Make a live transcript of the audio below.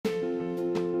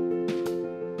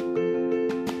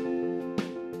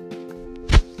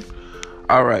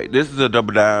All right, this is a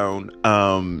double down.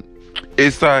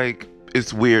 It's like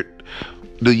it's weird.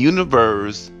 The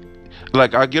universe,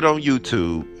 like I get on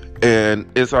YouTube, and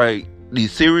it's like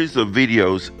these series of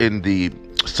videos in the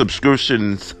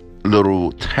subscriptions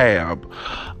little tab,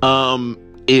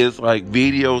 is like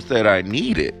videos that I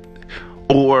needed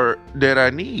or that I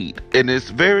need, and it's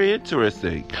very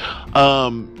interesting.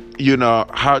 How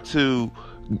to,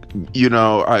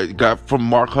 I got from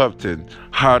Mark Hupton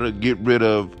how to get rid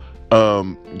of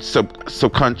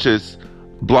subconscious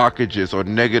blockages or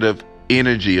negative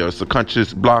energy or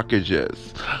subconscious blockages.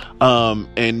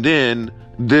 And then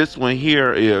this one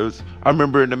here is, I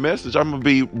remember in the message, I'm gonna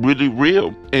be really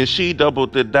real, and she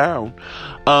doubled it down.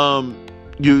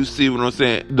 You see what I'm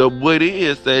saying? The what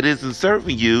is that isn't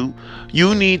serving you,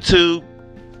 you need to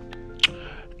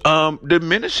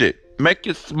diminish it, make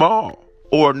it small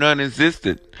or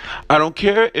non-existent. I don't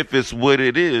care if it's what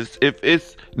it is. If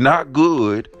it's not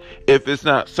good, if it's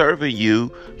not serving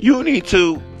you, you need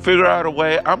to figure out a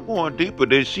way. I'm going deeper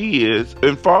than she is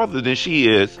and farther than she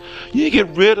is. You need to get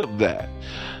rid of that.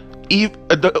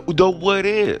 The what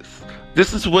is.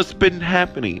 This is what's been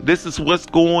happening. This is what's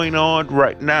going on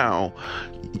right now.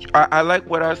 I like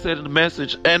what I said in the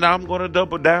message, and I'm going to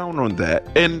double down on that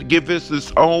and give this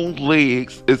its own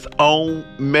legs, its own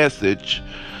message.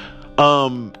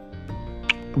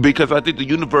 Because I think the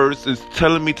universe is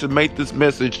telling me to make this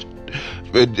message.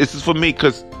 This is for me,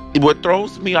 because what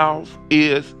throws me off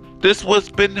is this what's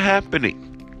been happening.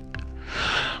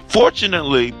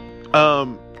 Fortunately,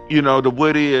 the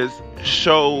what is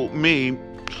show me,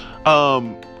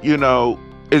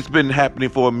 it's been happening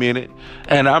for a minute,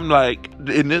 and I'm like,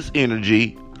 in this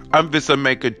energy, I'm just gonna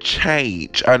make a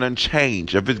change. I done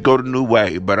change. If it's go the new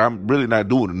way, but I'm really not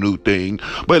doing a new thing.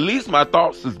 But at least my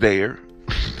thoughts is there.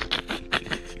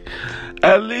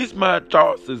 At least my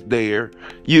thoughts is there.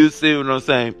 You see what I'm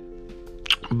saying?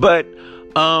 But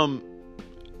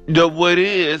the what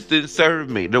is didn't serve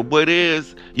me. The what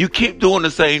is, you keep doing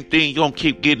the same thing, you're gonna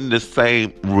keep getting the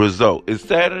same result.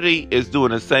 Insanity is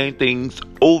doing the same things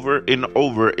over and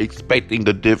over, expecting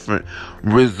a different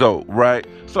result, right?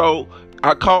 So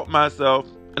I caught myself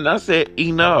and I said,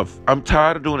 enough. I'm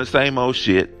tired of doing the same old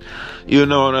shit. You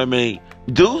know what I mean?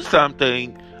 Do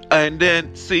something and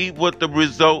then see what the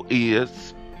result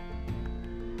is.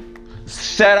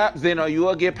 Shut up, Zeno. You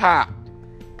will get popped.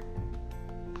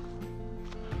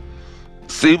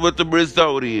 See what the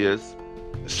result is.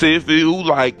 See if you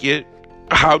like it.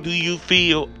 How do you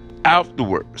feel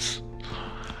afterwards?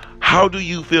 How do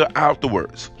you feel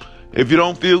afterwards? If you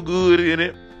don't feel good in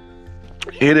it,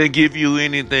 it didn't give you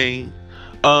anything.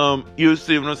 You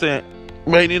see what I'm saying?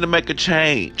 You may need to make a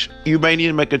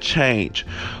change.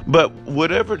 But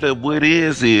whatever the what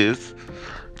is,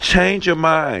 change your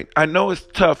mind. I know it's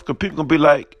tough because people gonna be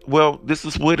like, well, this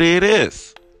is what it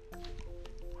is.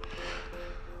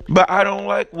 But I don't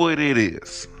like what it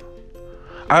is.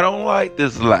 I don't like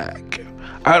this lack.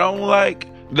 I don't like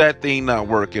that thing not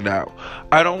working out.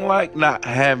 I don't like not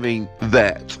having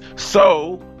that.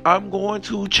 So I'm going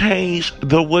to change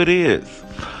the what is.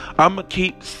 I'm going to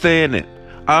keep saying it.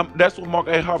 That's what Mark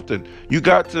A. Houghton. You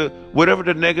got to, whatever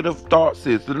the negative thoughts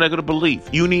is, the negative belief,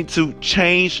 you need to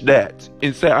change that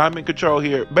and say, I'm in control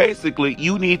here. Basically,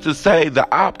 you need to say the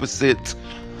opposite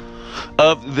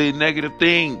of the negative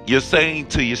thing you're saying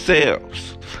to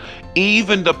yourselves.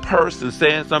 Even the person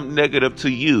saying something negative to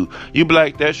you, you be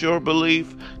like, that's your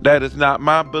belief, that is not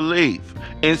my belief.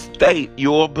 And state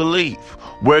your belief,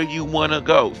 where you want to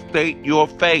go. State your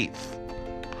faith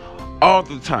all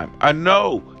the time. I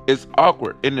know it's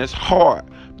awkward and it's hard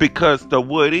because the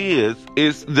what is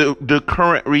the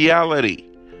current reality.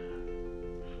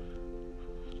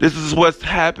 This is what's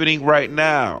happening right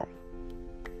now.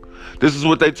 This is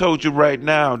what they told you right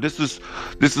now. This is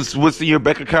what's in your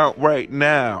bank account right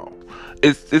now.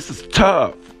 This is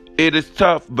tough. It is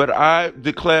tough, but I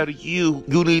declare to you,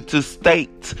 you need to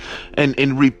state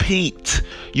and repeat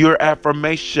your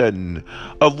affirmation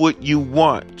of what you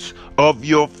want, of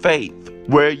your faith,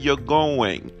 where you're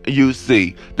going. You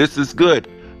see, this is good.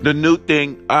 The new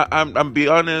thing, I'm be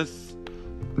honest,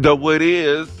 the what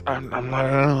is, I'm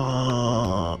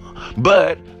like,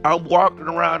 but I'm walking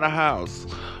around the house.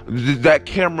 That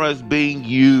camera is being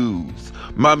used.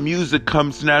 My music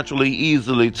comes naturally,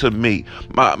 easily to me.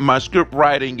 My script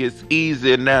writing is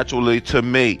easy and naturally to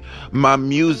me. My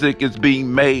music is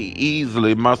being made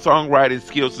easily. My songwriting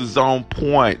skills is on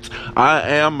point. I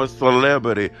am a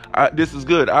celebrity. This is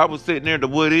good. I was sitting there. The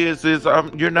what is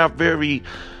you're not very.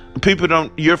 People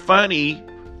don't. You're funny.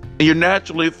 You're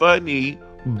naturally funny,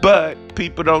 but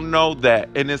people don't know that,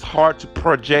 and it's hard to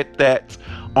project that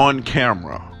on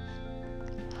camera.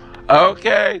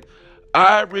 Okay.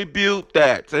 I rebuke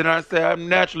that. And I say I'm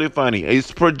naturally funny.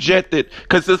 It's projected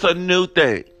because it's a new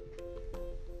thing.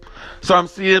 So I'm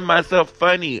seeing myself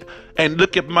funny and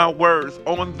look at my words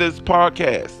on this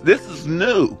podcast. This is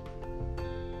new.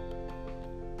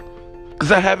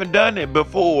 Because I haven't done it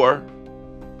before.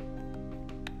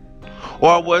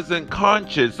 Or I wasn't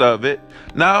conscious of it.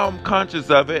 Now I'm conscious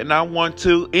of it and I want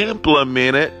to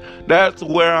implement it. That's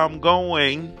where I'm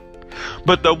going.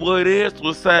 But the what is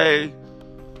will say,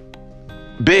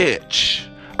 bitch.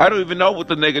 I don't even know what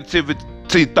the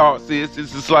negativity thoughts is.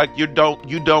 It's just like you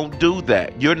don't do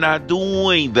that. You're not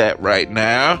doing that right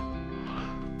now.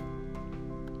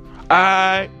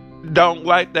 I don't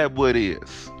like that what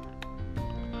is.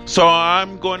 So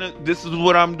this is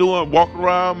what I'm doing. Walk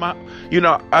around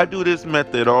I do this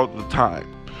method all the time.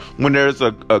 When there's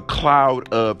a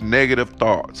cloud of negative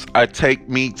thoughts, I take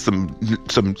me some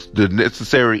the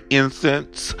necessary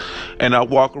incense and I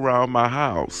walk around my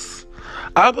house.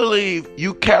 I believe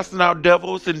you casting out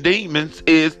devils and demons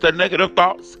is the negative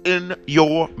thoughts in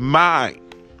your mind.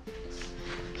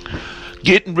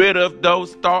 Getting rid of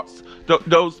those thoughts,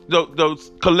 those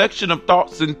collection of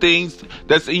thoughts and things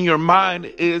that's in your mind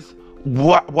is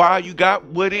why you got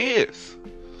what is.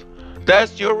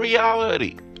 That's your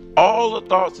reality. All the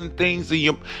thoughts and things in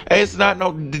your, it's not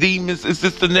no demons. It's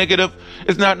just the negative.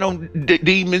 It's not no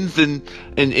demons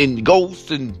and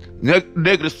ghosts and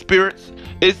negative spirits.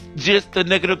 It's just the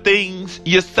negative things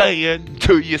you're saying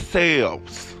to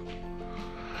yourselves.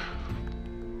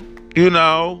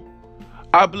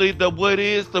 I believe that what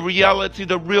is the reality,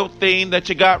 the real thing that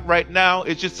you got right now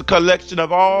is just a collection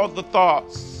of all the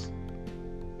thoughts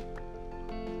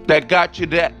that got you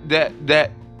that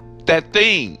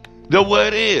thing, the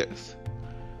what is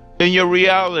in your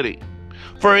reality.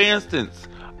 For instance,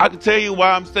 I can tell you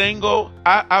why I'm single.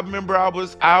 I remember I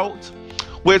was out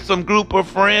with some group of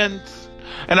friends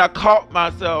and I caught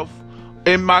myself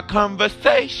in my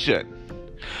conversation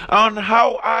on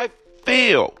how I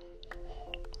feel.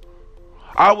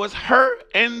 I was hurt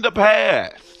in the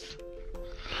past.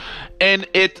 And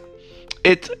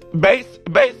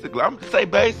basically, I'm gonna say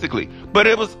basically, but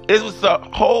it was a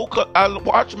whole, I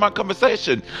watched my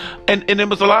conversation and it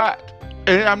was a lot.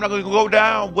 And I'm not gonna go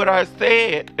down what I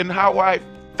said and how I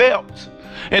felt.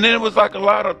 And then it was like a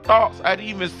lot of thoughts I didn't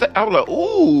even say. I was like,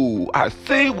 ooh, I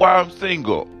see why I'm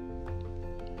single.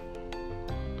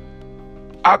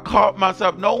 I caught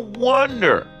myself, no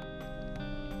wonder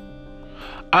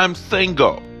I'm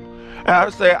single. And I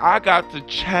say, I got to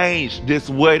change this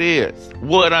what is,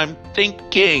 what I'm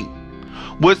thinking,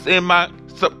 what's in my,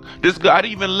 this guy, I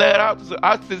didn't even let out,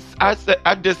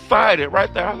 I decided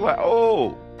right there, I was like,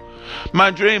 oh,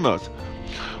 my dreamers.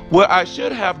 What I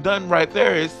should have done right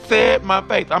there is said my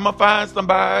faith. I'm going to find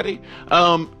somebody,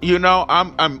 I'm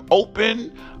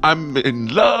open, I'm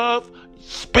in love,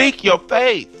 speak your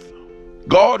faith.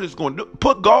 God is going to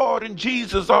put God and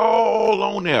Jesus all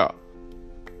on there.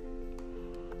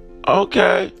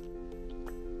 Okay.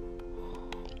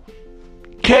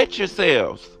 Catch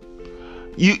yourselves.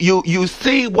 You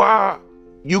see why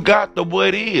you got the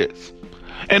what is.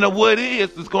 And the what is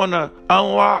going to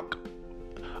unlock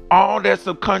all that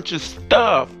subconscious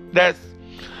stuff that's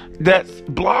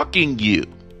blocking you.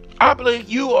 I believe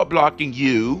you are blocking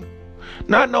you.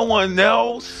 Not no one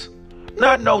else.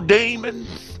 Not no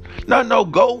demons. Not no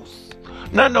ghosts.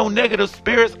 Not no negative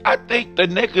spirits. I think the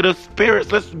negative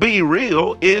spirits, let's be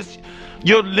real, is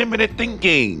your limited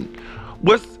thinking.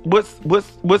 What's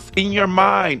in your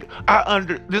mind?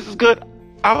 This is good.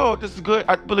 Oh, this is good.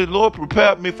 I believe the Lord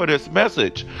prepared me for this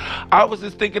message. I was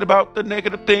just thinking about the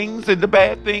negative things and the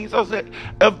bad things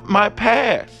of my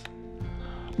past.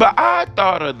 But I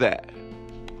thought of that.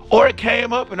 Or it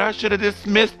came up and I should have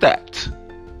dismissed that.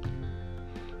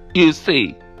 You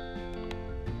see.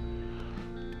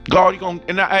 God,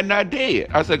 and I did.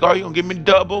 I said, God, you're going to give me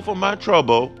double for my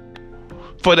trouble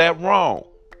for that wrong.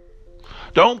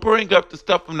 Don't bring up the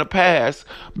stuff from the past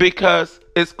because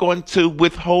it's going to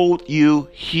withhold you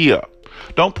here.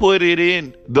 Don't put it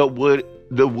in the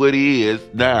what is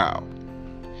now.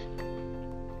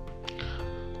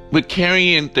 We're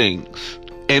carrying things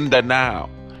in the now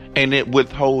and it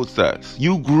withholds us.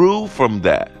 You grew from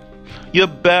that. You're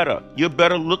better. You're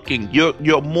better looking.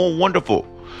 You're more wonderful.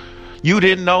 You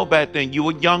didn't know back then. You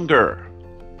were younger.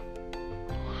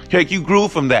 Heck, you grew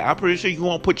from that. I'm pretty sure you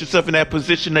won't put yourself in that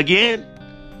position again.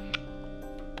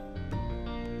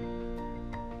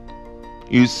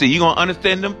 You see, you're going to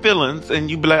understand them feelings and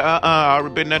you be like, I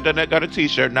already been there, done that, got a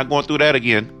t-shirt, not going through that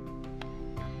again.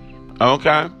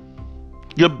 Okay?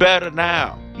 You're better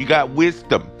now. You got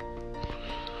wisdom.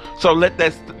 So let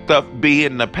that stuff be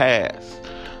in the past.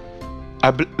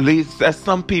 I believe that's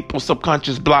some people's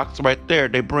subconscious blocks right there.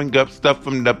 They bring up stuff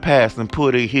from the past and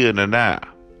put it here and now.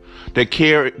 They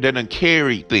don't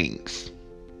carry things.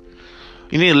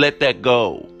 You need to let that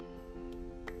go.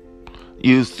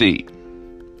 You see,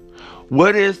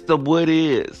 what is the what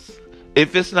is?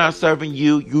 If it's not serving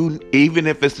you even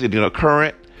if it's in the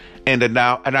current and the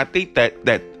now, and I think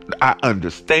that I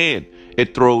understand,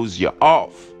 it throws you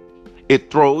off.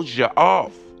 It throws you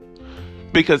off.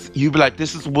 Because you be like,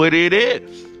 this is what it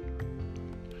is.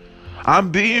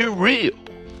 I'm being real.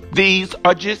 These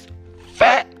are just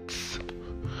facts.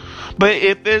 But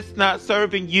if it's not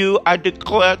serving you, I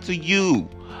declare to you,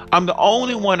 I'm the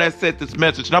only one that said this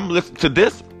message. And I'm listening to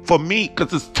this for me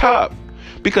because it's tough.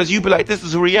 Because you be like, this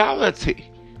is reality.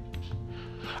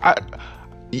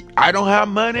 I don't have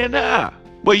money now.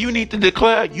 Well, you need to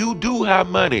declare you do have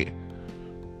money.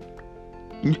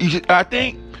 I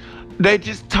think they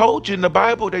just told you in the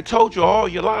Bible, they told you all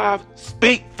your life,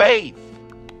 speak faith.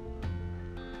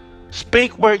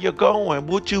 Speak where you're going,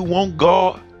 what you want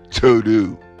God to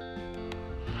do.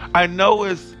 I know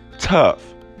it's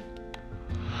tough.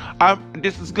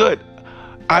 This is good.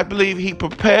 I believe he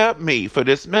prepared me for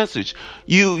this message.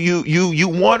 You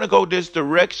want to go this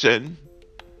direction,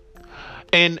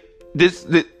 and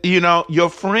your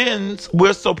friends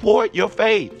will support your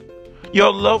faith.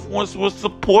 Your loved ones will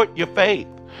support your faith.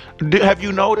 Have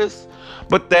you noticed?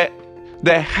 But that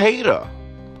hater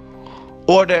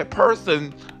or that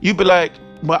person, you be like,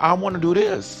 well, I want to do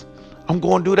this. I'm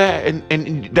going to do that.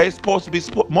 And they're supposed to be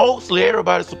mostly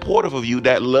everybody's supportive of you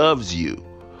that loves you.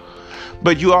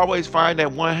 But you always find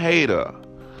that one hater,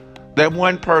 that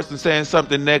one person saying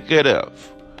something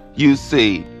negative. You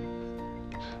see,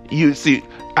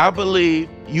 I believe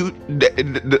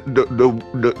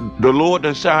the Lord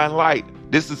and shine light.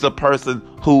 This is a person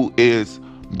who is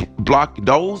block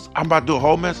those. I'm about to do a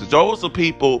whole message. Those are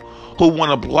people who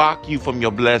want to block you from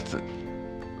your blessing,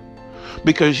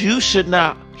 because you should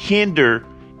not hinder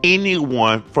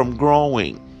anyone from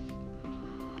growing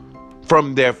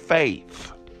from their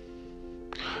faith.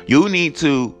 You need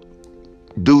to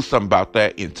do something about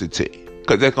that entity,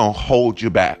 because they're going to hold you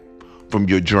back from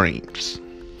your dreams.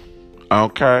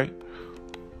 Okay?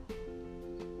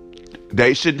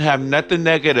 They shouldn't have nothing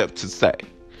negative to say.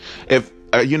 If,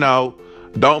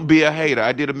 don't be a hater.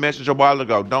 I did a message a while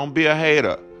ago. Don't be a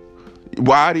hater.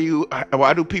 Why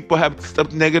do people have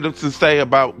stuff negative to say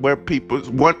about where people,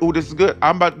 this is good.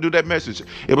 I'm about to do that message.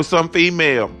 It was some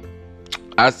female.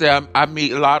 I said, I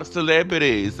meet a lot of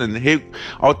celebrities, and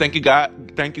thank you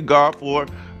God for,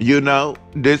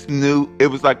 this new, it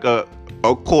was like of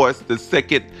course, the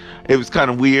second, it was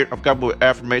kind of weird. I forgot what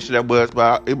affirmation that was,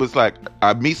 but it was like,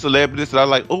 I meet celebrities, and I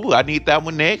was like, oh, I need that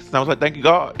one next. And I was like, thank you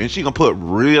God. And she gonna put,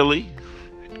 really?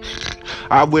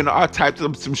 I typed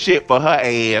up some shit for her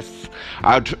ass.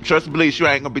 I trust and believe she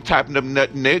ain't gonna be typing up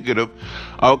nothing negative.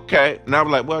 Okay. And I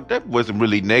was like, well, that wasn't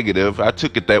really negative. I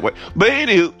took it that way. But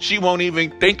anywho, she won't even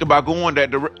think about going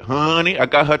that direction. Honey, I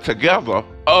got her together.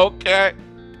 Okay.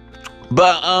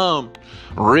 But,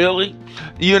 really?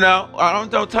 I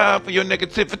don't have time for your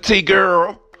negativity,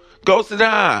 girl. Go sit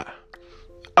down.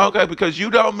 Okay, because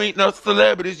you don't meet no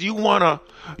celebrities. You wanna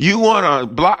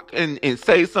block and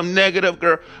say some negative,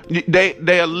 girl.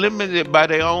 They are limited by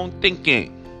their own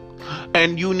thinking,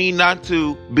 and you need not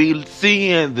to be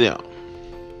seeing them.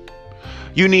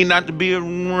 You need not to be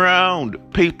around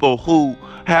people who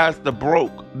has the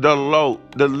broke, the low,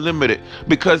 the limited,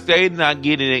 because they're not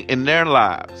getting it in their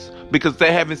lives, because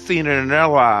they haven't seen it in their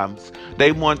lives.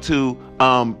 They want to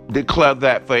declare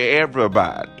that for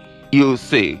everybody. You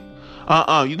see.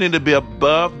 You need to be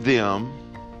above them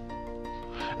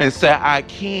and say, I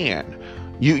can.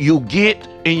 You get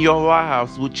in your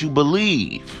lives what you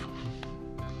believe.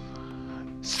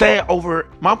 Say it over.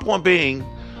 My point being,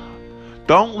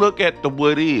 don't look at the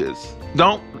what is.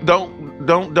 Don't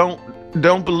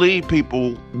believe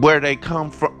people where they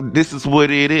come from. This is what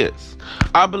it is.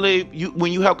 I believe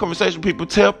when you have conversation with people,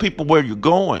 tell people where you're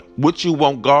going, what you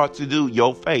want God to do,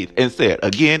 your faith, and say it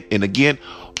again and again,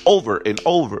 over and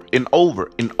over and over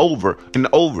and over and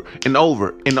over and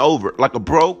over and over, like a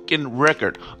broken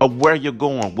record of where you're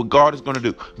going, what God is going to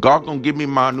do. God going to give me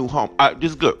my new home.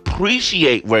 Just good.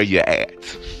 Appreciate where you're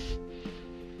at.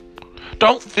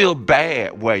 Don't feel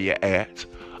bad where you're at.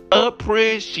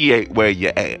 Appreciate where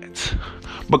you're at.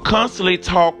 But constantly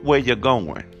talk where you're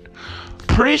going.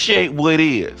 Appreciate what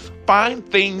is. Find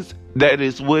things that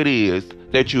is what is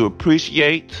that you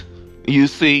appreciate. You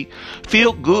see,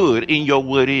 feel good in your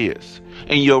what is,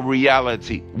 in your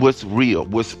reality, what's real,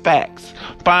 what's facts.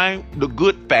 Find the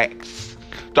good facts.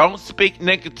 Don't speak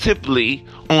negatively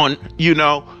on, you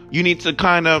need to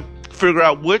kind of Figure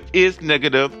out what is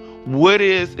negative, what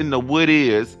is in the what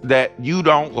is that you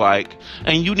don't like,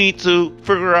 and you need to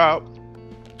figure out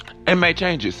and make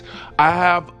changes. I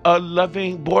have a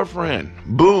loving boyfriend.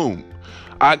 Boom.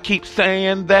 I keep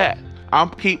saying that. I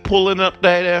keep pulling up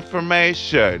that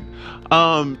information.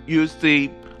 You see,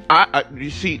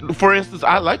 for instance,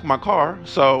 I like my car,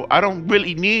 so I don't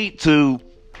really need to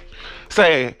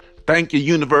say thank you,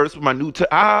 universe, for my new.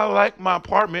 I like my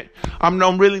apartment. I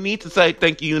don't really need to say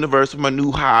thank you, universe, for my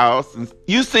new house. And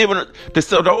you see,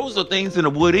 so those are things in the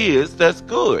what is that's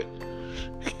good.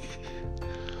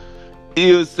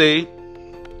 You see,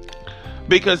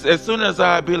 because as soon as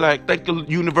I be like, thank you,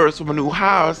 universe, for my new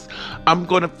house, I'm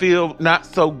gonna feel not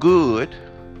so good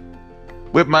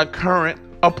with my current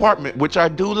apartment, which I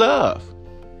do love.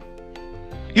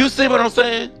 You see what I'm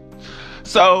saying?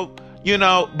 So,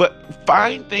 but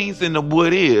find things in the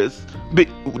what is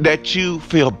that you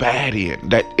feel bad in,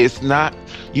 that it's not,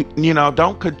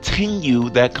 don't continue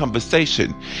that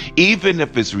conversation, even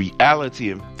if it's reality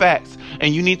and facts.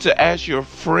 And you need to ask your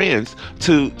friends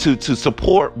to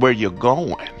support where you're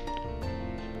going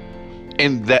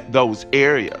in those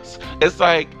areas. It's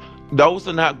like, those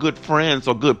are not good friends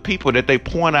or good people that they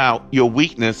point out your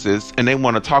weaknesses and they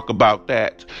want to talk about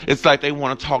that. It's like they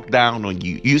want to talk down on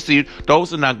you. You see,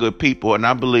 those are not good people. And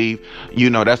I believe,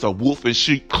 that's a wolf in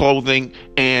sheep clothing.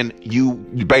 And you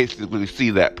basically see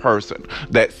that person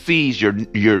that sees your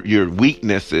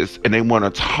weaknesses and they want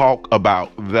to talk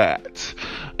about that.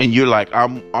 And you're like,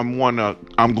 I'm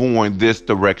going this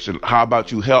direction. How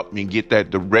about you help me get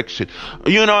that direction?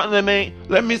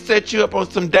 Let me set you up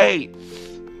on some dates.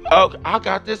 Oh, I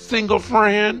got this single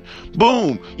friend.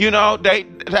 Boom.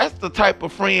 That's the type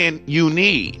of friend you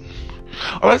need.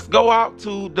 Let's go out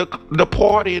to the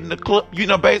party and the club,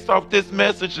 based off this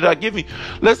message that I give you.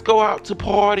 Let's go out to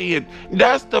party, and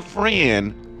that's the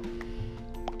friend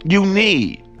you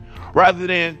need. Rather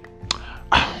than,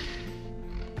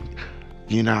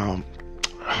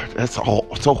 that's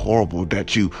so horrible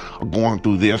that you are going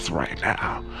through this right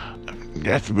now.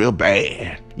 That's real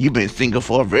bad. You've been single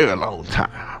for a very long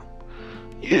time.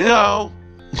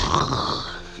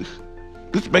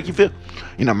 This make you feel,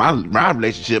 my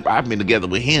relationship, I've been together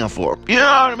with him for, what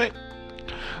I mean?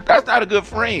 That's not a good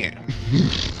friend.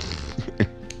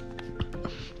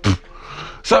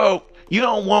 So you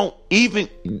don't want even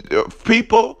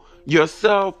people,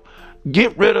 yourself,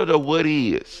 get rid of the what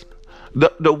is.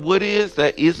 The what is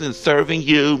that isn't serving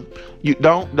you. You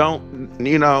don't,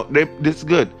 this is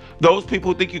good. Those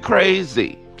people think you're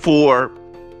crazy for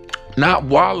not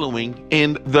wallowing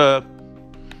in the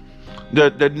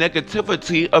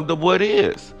negativity of the what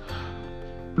is.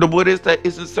 The what is that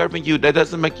isn't serving you, that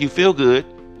doesn't make you feel good.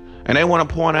 And they want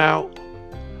to point out,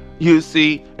 you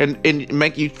see, and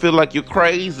make you feel like you're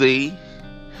crazy.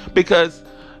 Because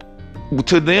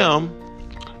to them,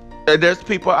 there's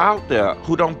people out there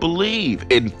who don't believe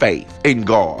in faith, in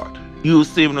God. You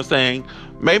see what I'm saying?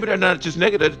 Maybe they're not just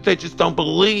negative, they just don't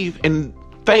believe in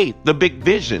faith, the big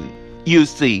vision. You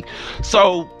see,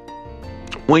 so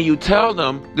when you tell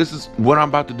them this is what I'm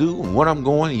about to do and what I'm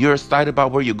going, you're excited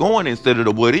about where you're going instead of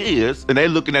the what is, and they're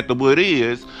looking at the what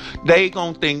is, they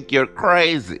gonna think you're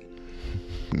crazy.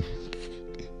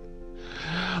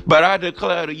 But I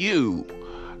declare to you,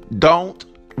 don't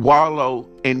wallow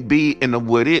and be in the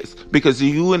what is, because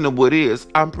if you in the what is,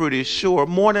 I'm pretty sure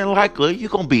more than likely you're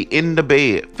gonna be in the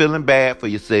bed feeling bad for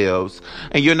yourselves,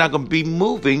 and you're not gonna be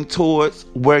moving towards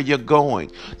where you're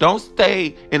going. Don't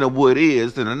stay in the what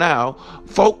is in the now.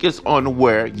 Focus on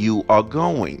where you are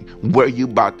going, where you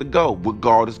about to go, what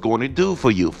God is going to do for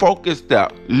you. Focus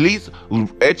that. At least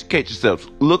educate yourselves.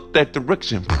 Look that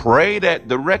direction. Pray that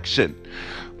direction.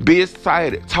 Be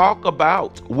excited. Talk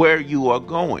about where you are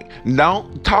going.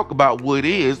 Don't talk about what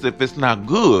is if it's not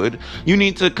good. You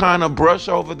need to kind of brush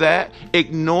over that.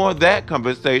 Ignore that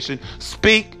conversation.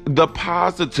 Speak the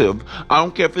positive. I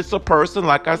don't care if it's a person,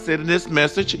 like I said in this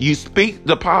message. You speak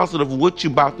the positive, what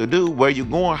you about to do, where you're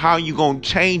going, how you going to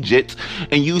change it,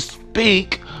 and you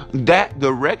speak that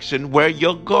direction where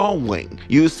you're going.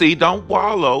 You see, don't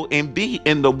wallow and be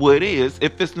in the what is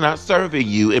if it's not serving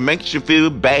you. It makes you feel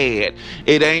bad.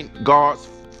 It ain't God's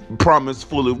promise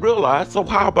fully realized. So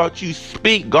how about you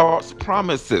speak God's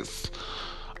promises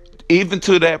even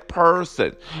to that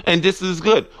person? And this is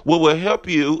good. What will help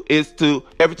you is to,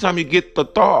 every time you get the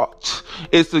thought,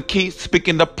 is to keep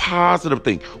speaking the positive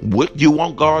thing. What you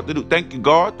want God to do. Thank you,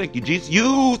 God. Thank you, Jesus.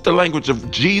 Use the language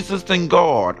of Jesus and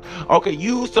God. Okay,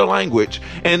 use the language.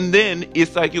 And then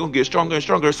it's like you're going to get stronger and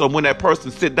stronger. So when that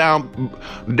person sit down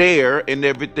there and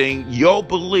everything, your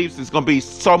beliefs is going to be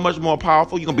so much more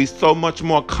powerful. You're going to be so much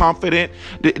more confident.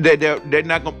 They're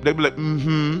not going to, they'll be like,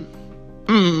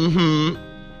 Mm-hmm.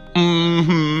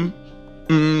 Mm-hmm.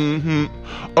 Mm-hmm.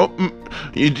 Oh,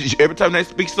 every time they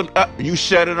speak some, you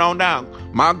shut it on down.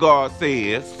 My God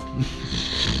says,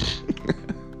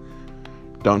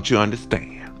 don't you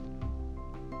understand?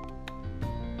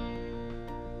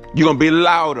 You're going to be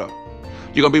louder.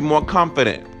 You're going to be more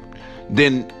confident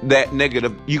than that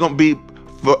negative. You're going to be,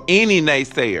 for any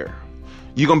naysayer,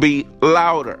 you're going to be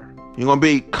louder. You're going to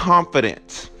be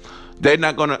confident. They're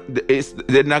not going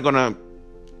to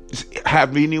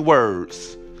have any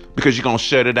words because you're going to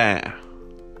shut it down.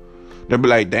 They'll be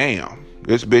like, damn,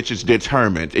 this bitch is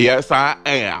determined. Yes, I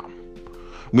am.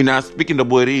 We're not speaking to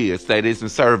what is that isn't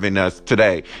serving us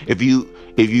today. If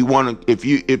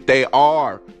they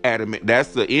are adamant, that's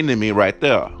the enemy right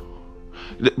there.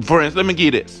 For instance, let me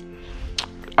give this.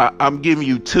 I'm giving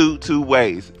you two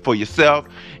ways for yourself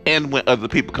and when other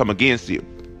people come against you.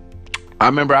 I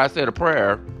remember I said a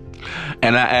prayer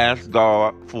and I asked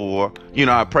God for,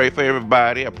 I pray for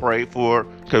everybody. I pray for,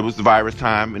 because it was the virus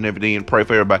time and everything, and pray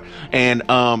for everybody. And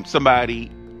somebody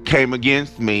came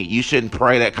against me. You shouldn't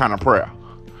pray that kind of prayer.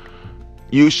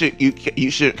 You should.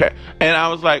 And I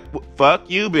was like, fuck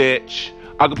you, bitch.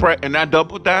 I can pray, and I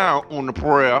doubled down on the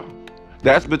prayer.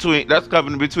 That's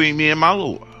covenant between me and my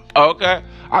Lord. Okay,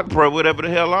 I can pray whatever the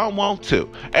hell I want to,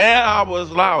 and I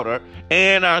was louder,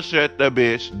 and I shut the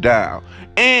bitch down,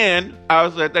 and I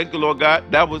was like, thank you, Lord God.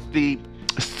 That was the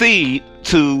seed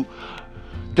to.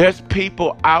 There's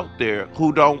people out there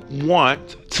who don't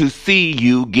want to see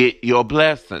you get your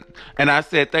blessing. And I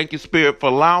said, thank you, Spirit, for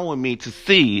allowing me to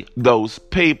see those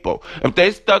people. If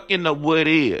they stuck in the what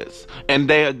is and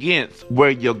they're against where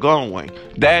you're going,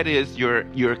 that is your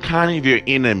kind of your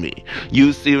enemy.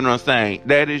 You see what I'm saying?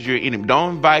 That is your enemy.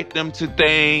 Don't invite them to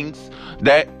things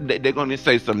that they're going to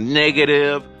say some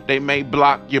negative. They may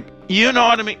block you. You know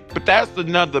what I mean? But that's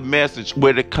another message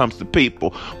when it comes to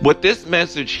people. What this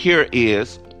message here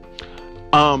is,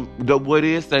 the what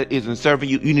is that isn't serving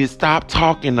you, you need to stop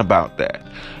talking about that.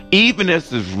 Even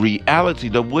if it's reality,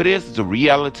 the what is the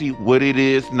reality, what it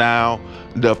is now,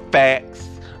 the facts,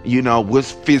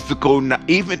 what's physical, not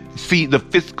even see the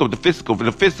physical.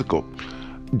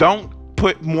 Don't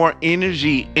put more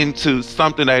energy into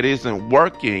something that isn't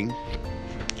working.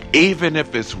 Even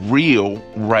if it's real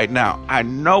right now. I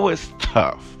know it's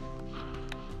tough.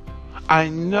 I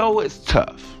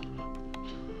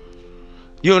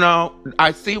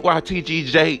see why T.D.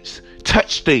 Jakes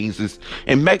touched things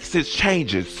and makes his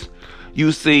changes.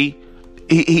 You see,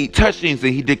 he touched things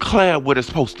and he declared what it's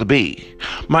supposed to be.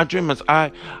 My dream is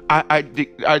I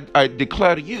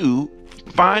declare to you,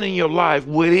 find in your life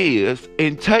what it is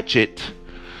and touch it,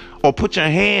 or put your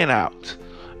hand out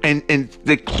and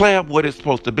declare what it's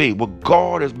supposed to be, what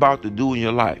God is about to do in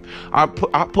your life. I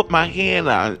put my hand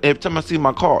out every time I see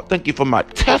my car. Thank you for my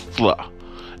Tesla.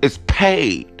 It's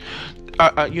paid.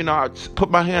 I put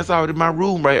my hands out in my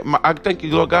room. Right. I thank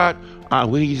you, Lord God.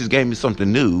 He just gave me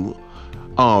something new.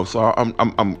 So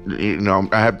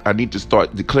I need to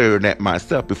start declaring that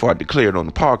myself before I declare it on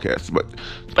the podcast. But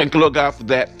thank you, Lord God, for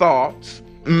that thought.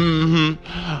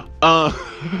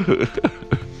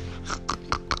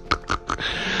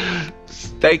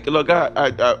 Thank you, Lord God.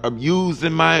 I'm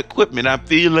using my equipment. I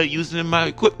feel like using my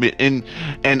equipment and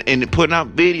putting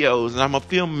out videos. And I'm a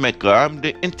filmmaker. I'm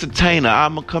the entertainer.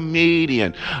 I'm a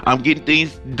comedian. I'm getting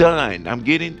things done.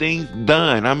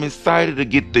 I'm excited to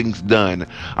get things done.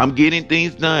 I'm getting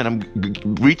things done.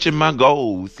 I'm reaching my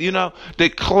goals.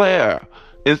 Declare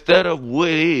instead of what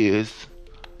is.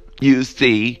 You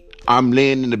see, I'm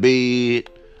laying in the bed.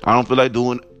 I don't feel like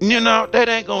doing, that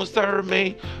ain't going to serve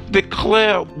me.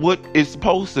 Declare what it's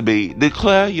supposed to be.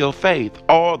 Declare your faith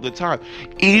all the time.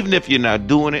 Even if you're not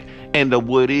doing it and the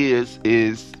what is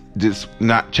just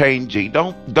not changing.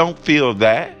 Don't feel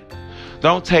that.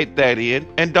 Don't take that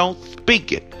in and don't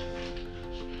speak it.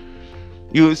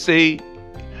 You see,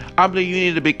 I believe you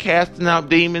need to be casting out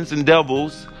demons and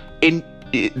devils, and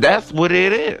that's what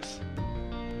it is.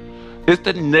 It's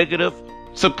the negative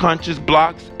subconscious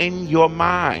blocks in your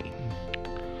mind.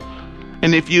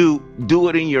 And if you do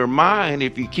it in your mind,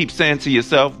 if you keep saying to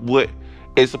yourself what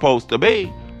it's supposed to be,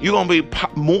 you're going to be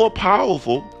more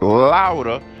powerful,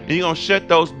 louder, and you're going to shut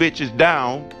those bitches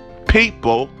down,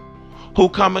 people who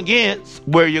come against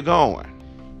where you're going.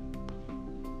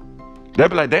 They'll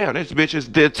be like, damn, this bitch is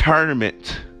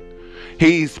determined.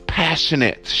 He's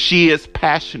passionate. She is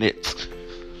passionate.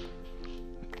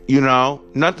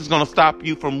 Nothing's going to stop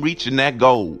you from reaching that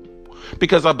goal,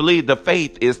 because I believe the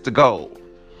faith is the goal.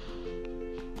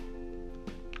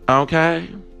 Okay?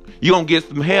 You're going to get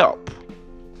some help.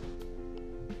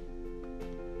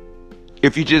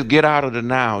 If you just get out of the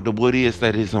now, the what is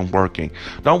that isn't working.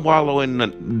 Don't wallow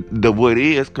in the what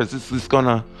is, because it's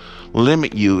gonna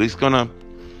limit you. It's gonna,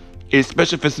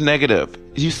 especially if it's negative.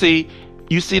 You see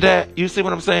that? You see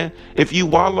what I'm saying? If you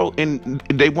wallow in,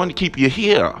 they want to keep you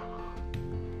here.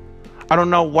 I don't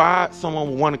know why someone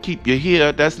would want to keep you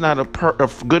here. That's not a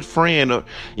good friend. Or,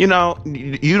 you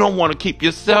don't want to keep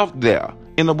yourself there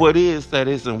in the what is that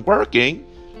isn't working.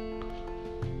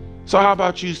 So how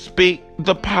about you speak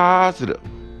the positive,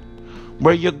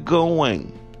 where you're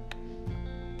going?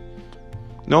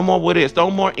 No more what is. No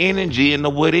more energy in the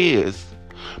what is.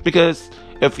 Because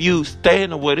if you stay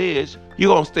in the what is,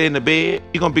 you're going to stay in the bed.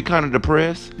 You're going to be kind of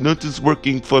depressed. Nothing's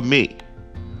working for me.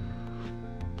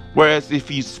 Whereas if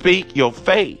you speak your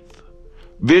faith,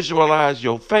 visualize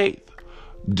your faith,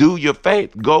 do your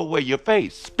faith, go where your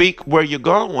faith, speak where you're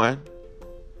going,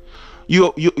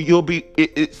 you'll be,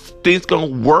 things gonna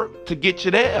work to get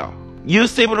you there. You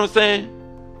see what I'm saying?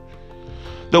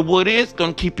 The what is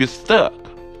gonna keep you stuck.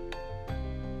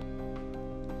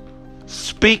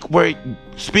 Speak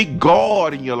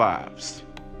God in your lives.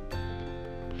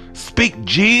 Speak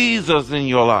Jesus in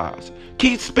your lives.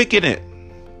 Keep speaking it.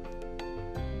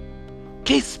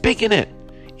 Keep speaking it,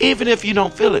 even if you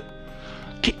don't feel it.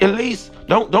 At least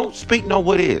don't speak no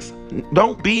what is.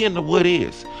 Don't be in the what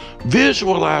is.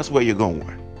 Visualize where you're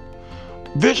going.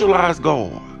 Visualize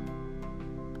God.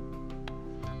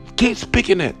 Keep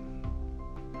speaking it.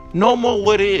 No more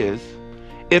what is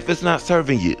if it's not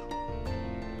serving you.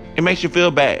 It makes you feel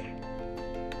bad.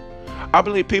 I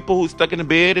believe people who stuck in the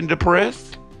bed and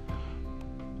depressed,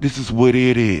 this is what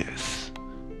it is.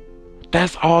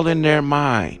 That's all in their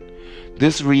mind.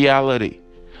 This reality.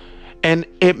 And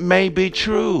it may be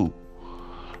true,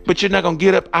 but you're not going to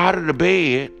get up out of the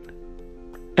bed.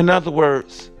 In other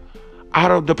words,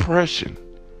 out of depression,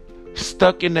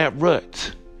 stuck in that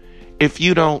rut. If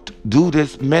you don't do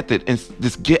this method and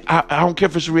just get out, I don't care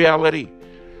if it's reality.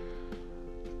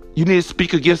 You need to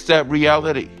speak against that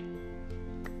reality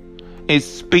and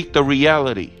speak the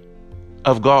reality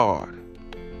of God.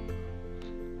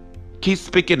 Keep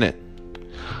speaking it.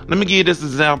 Let me give you this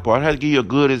example. I had to give you a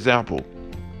good example.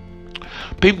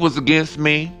 People was against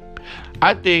me.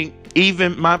 I think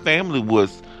even my family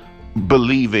was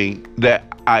believing that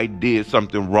I did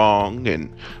something wrong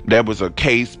and there was a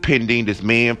case pending. This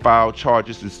man filed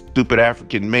charges, this stupid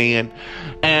African man.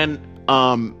 And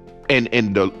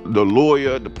the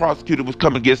lawyer, the prosecutor was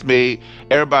coming against me.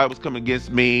 Everybody was coming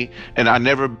against me. And I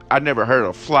never heard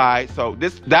a fly. So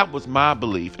that was my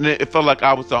belief. And it felt like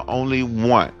I was the only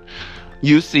one.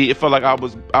 You see, it felt like I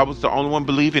was the only one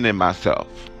believing in myself.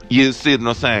 You see what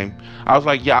I'm saying? I was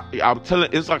like, yeah,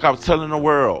 it's like I was telling the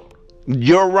world,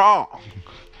 you're wrong.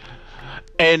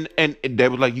 And they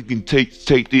were like, you can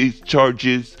take these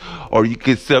charges or you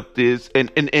can accept this.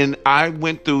 And I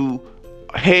went through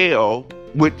hell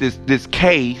with this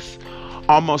case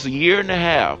almost a year and a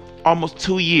half, almost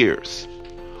 2 years.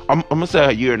 I'm gonna say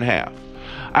a year and a half.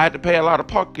 I had to pay a lot of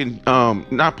parking,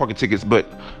 not parking tickets, but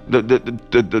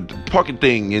the parking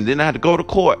thing, and then I had to go to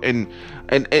court and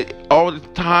all the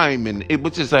time, and it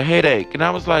was just a headache. And I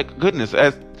was like, goodness,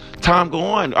 as time go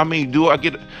on, I mean, do I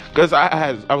get? Because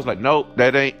I was like, nope,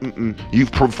 that ain't. You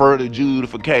prefer the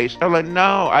Judification. I'm like,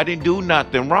 no, I didn't do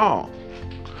nothing wrong.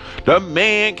 The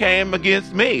man came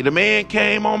against me. The man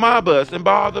came on my bus and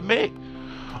bothered me.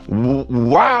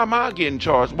 Why am I getting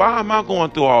charged? Why am I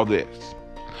going through all this?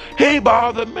 He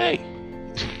bothered me.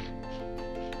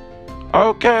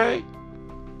 Okay.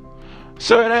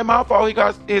 So it ain't my fault he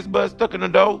got his butt stuck in the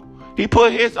door. He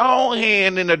put his own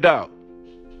hand in the door.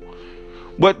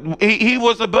 But he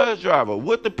was a bus driver.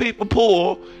 What the people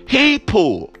pull, he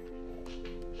pulled.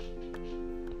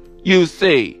 You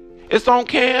see, it's on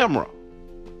camera.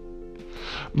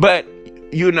 But,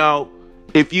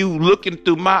 if you looking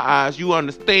through my eyes, you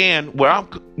understand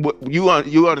you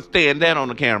understand that on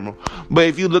the camera. But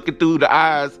if you looking through the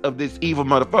eyes of this evil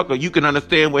motherfucker, you can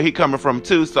understand where he coming from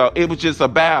too. So it was just a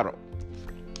battle.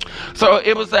 So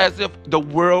it was as if the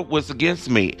world was against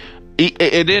me. It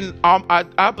didn't.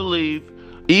 I believe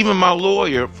even my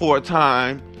lawyer for a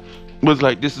time was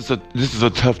like, "This is a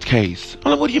tough case."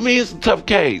 I'm like, "What do you mean it's a tough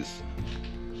case?"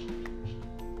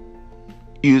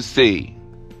 You see.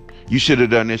 You should have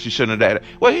done this. You shouldn't have done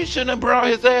that. Well, he shouldn't have brought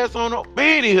his ass on.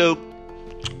 Anywho,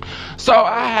 so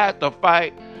I had to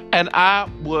fight, and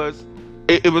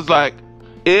it was like,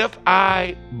 if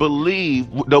I believe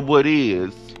the what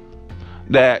is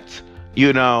that,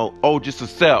 just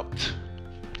accept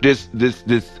this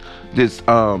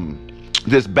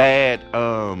bad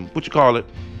what you call it,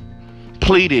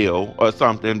 plea deal or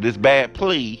something, this bad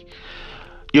plea,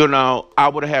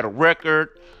 I would have had a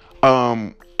record.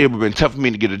 It would have been tough for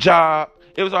me to get a job.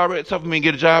 It was already tough for me to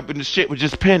get a job, and the shit was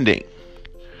just pending.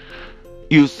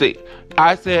 You see,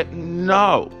 I said,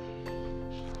 no,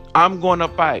 I'm going to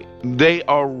fight. They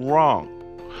are wrong.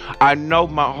 I know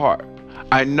my heart.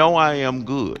 I know I am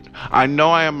good. I know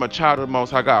I am a child of the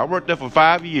Most High God. I worked there for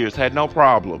 5 years, had no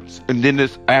problems. And then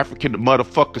this African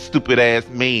motherfucker, stupid ass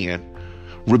man,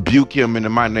 rebuke him in the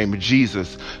mighty name of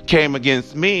Jesus, came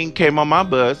against me and came on my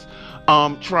bus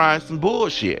trying some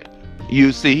bullshit.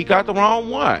 You see, he got the wrong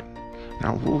one.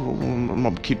 Now, I'm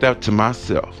going to keep that to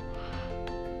myself.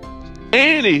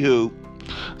 Anywho,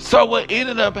 so what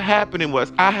ended up happening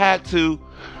was I had to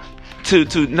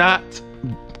not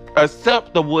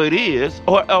accept the what is,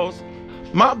 or else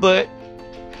my butt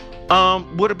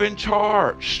would have been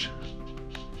charged.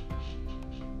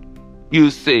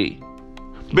 You see,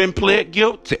 been pled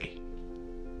guilty.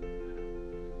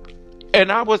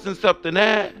 And I wasn't accepting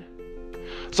that.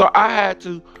 So I had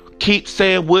to keep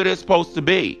saying what it's supposed to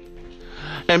be.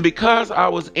 And because I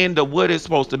was into what it's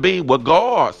supposed to be, what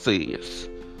God says,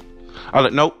 I was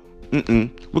like, nope,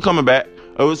 we're coming back.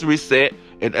 It was reset.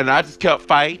 And I just kept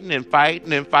fighting and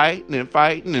fighting and fighting and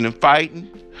fighting and fighting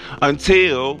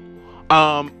until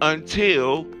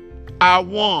I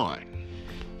won.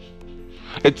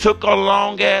 It took a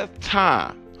long ass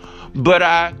time, but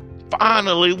I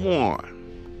finally won.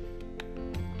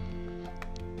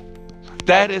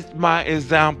 That is my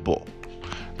example.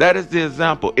 That is the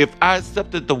example. If I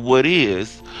accepted the what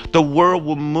is, the world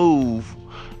will move.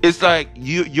 It's like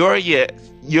your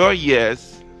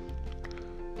yes,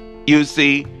 you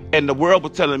see, and the world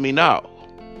was telling me no.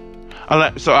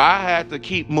 So I had to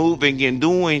keep moving and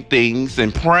doing things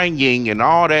and praying and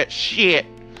all that shit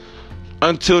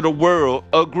until the world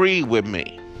agreed with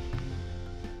me.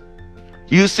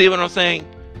 You see what I'm saying?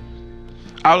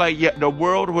 I was like, yeah, the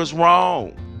world was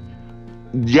wrong.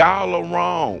 Y'all are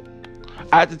wrong.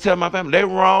 I had to tell my family, they're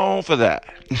wrong for that.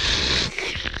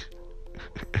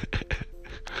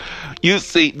 You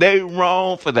see, they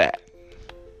wrong for that.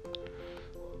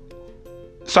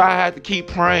 So I had to keep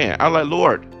praying. I was like,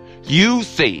 Lord, you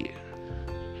said.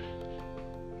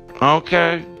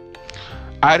 Okay.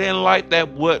 I didn't like that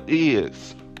what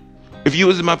is. If you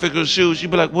was in my physical shoes,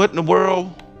 you'd be like, what in the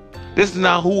world? This is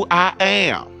not who I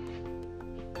am.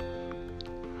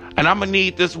 And I'm going to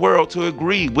need this world to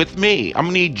agree with me. I'm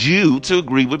going to need you to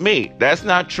agree with me. That's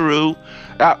not true.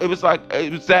 It was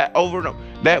that over and over.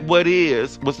 That what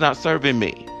is was not serving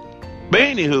me. But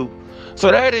anywho,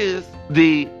 so that is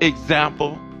the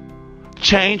example.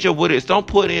 Change your what is. Don't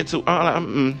put into,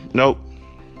 nope.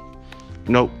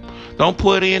 Don't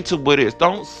put into what is.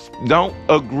 Don't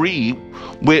agree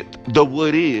with the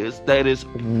what is that is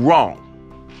wrong,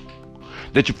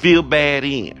 that you feel bad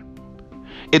in.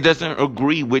 It doesn't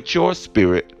agree with your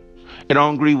spirit. It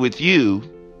don't agree with you.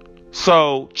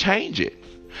 So change it.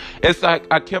 It's like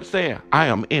I kept saying, I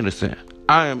am innocent.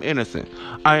 I am innocent.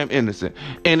 I am innocent.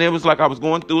 And it was like I was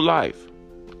going through life.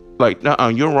 Like,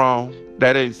 you're wrong.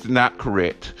 That is not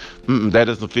correct. That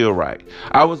doesn't feel right.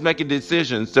 I was making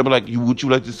decisions. They were like, would you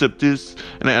like to accept this?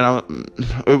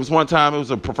 It was one time, it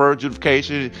was a preferred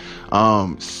adjudication,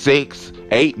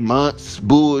 6-8 months,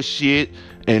 bullshit.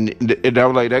 And they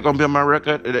were like, that gonna be on my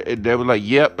record? And they were like,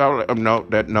 yep. I was like,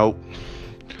 nope,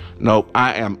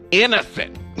 I am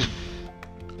innocent.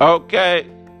 Okay.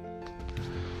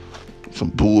 Some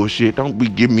bullshit. Don't be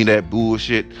giving me that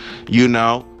bullshit. You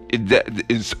know,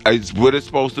 it's what it's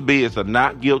supposed to be. It's a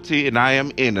not guilty and I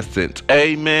am innocent.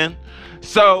 Amen.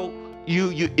 So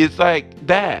you it's like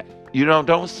that. You know,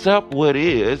 don't accept what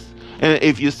is. And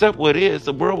if you accept what is,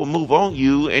 the world will move on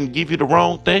you and give you the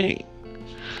wrong thing.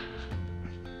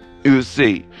 You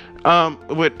see,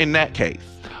 in that case,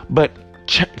 but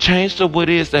change to what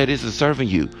is that isn't serving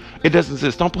you. It doesn't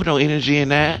exist. Don't put no energy in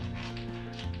that.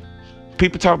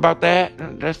 People talk about that.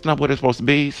 That's not what it's supposed to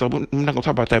be. So we're not going to talk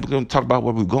about that. We're going to talk about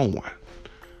where we're going.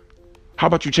 How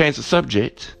about you change the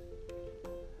subject?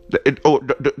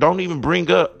 Don't even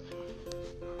bring up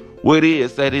what it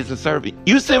is that isn't serving.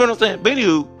 You see what I'm saying? But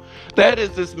anywho, that is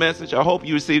this message. I hope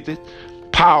you received it.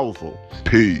 Powerful.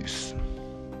 Peace.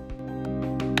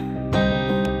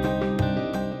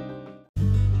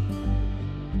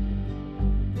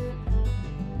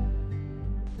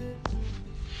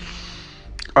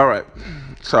 All right.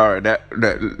 Sorry, that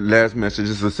last message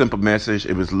is a simple message.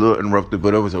 It was a little interrupted,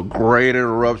 but it was a great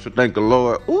interruption. Thank the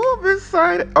Lord. Ooh, I'm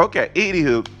excited. Okay,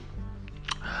 anywho.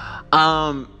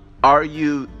 Are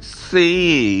you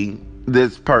seeing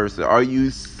this person? Are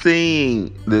you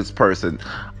seeing this person?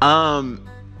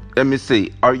 Let me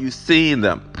see. Are you seeing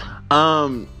them?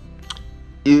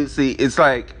 You see, it's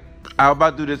like I'm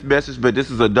about to do this message, but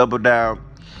this is a double down.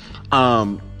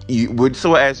 when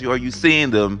someone asks you, are you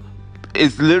seeing them?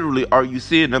 It's literally, are you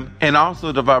seeing them? And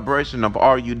also the vibration of,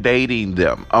 are you dating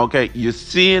them? Okay, you're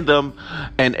seeing them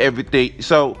and everything.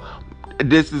 So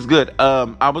this is good.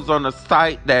 I was on a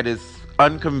site that is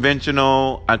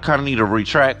unconventional. I kind of need to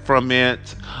retract from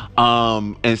it,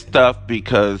 and stuff,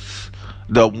 because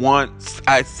the once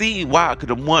I see why, because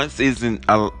the once isn't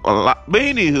a lot. But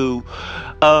anywho,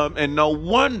 and no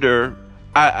wonder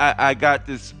I got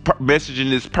this messaging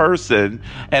this person,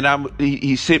 and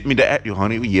he sent me the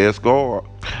honey, yes, God.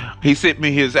 He sent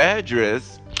me his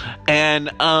address, and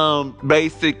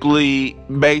basically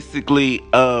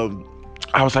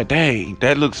I was like, dang,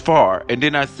 that looks far. And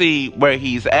then I see where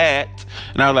he's at,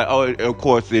 and I was like, oh, of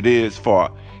course it is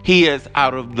far. He is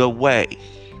out of the way.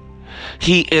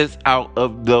 He is out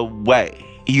of the way.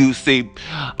 You see,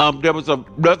 there was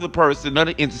another person,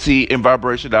 another entity in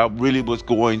vibration that I really was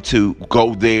going to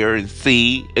go there and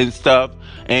see and stuff.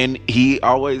 And he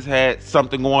always had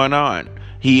something going on.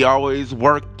 He always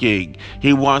working.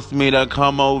 He wants me to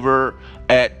come over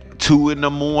at 2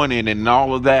 a.m. and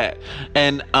all of that.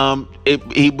 And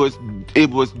it was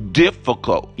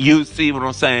difficult. You see what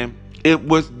I'm saying? It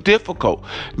was difficult.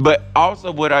 But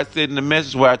also what I said in the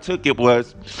message where I took it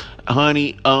was,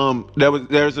 honey,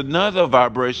 there's another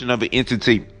vibration of an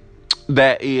entity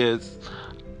that is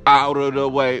out of the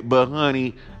way, but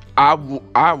honey, I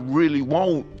really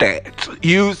want that.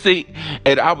 You see,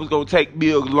 and I was gonna take me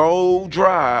a long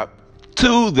drive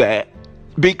to that,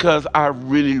 because I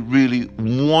really, really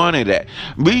wanted that.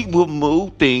 We will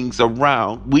move things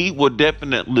around. We will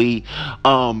definitely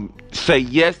say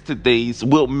yes to things.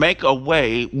 We'll make a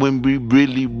way when we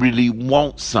really, really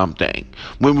want something.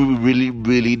 When we really,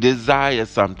 really desire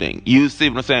something. You see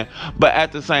what I'm saying? But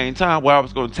at the same time, where I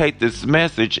was going to take this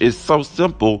message is so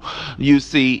simple. You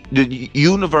see, the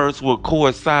universe will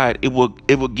coincide. It will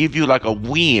give you like a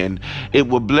win. It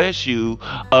will bless you.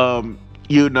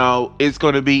 It's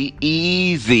going to be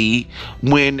easy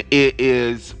when it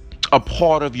is a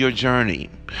part of your journey.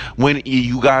 When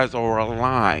you guys are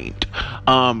aligned,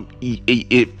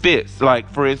 it fits. Like,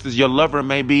 for instance, your lover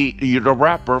may be the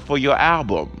rapper for your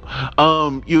album.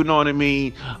 You know what I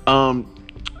mean?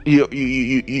 It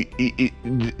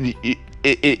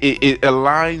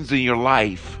aligns in your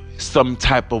life some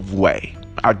type of way.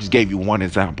 I just gave you one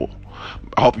example.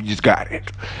 I hope you just got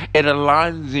it. It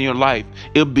aligns in your life.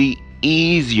 It'll be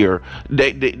easier.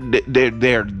 They're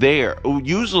there.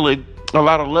 Usually a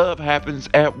lot of love happens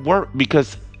at work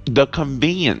because the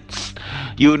convenience.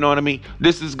 You know what I mean?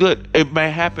 This is good. It may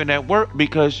happen at work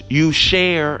because you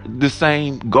share the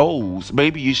same goals.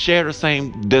 Maybe you share the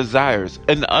same desires.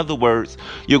 In other words,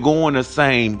 you're going the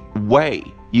same way.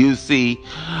 You see,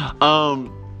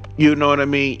 you know what I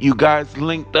mean? You guys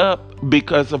linked up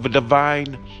because of a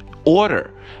divine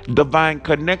order, divine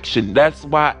connection. That's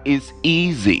why it's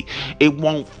easy. It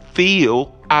won't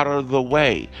feel out of the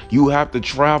way. You have to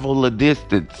travel a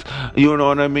distance. You know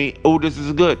what I mean? Oh, this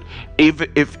is good.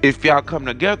 If y'all come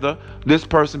together, this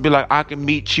person be like, I can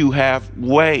meet you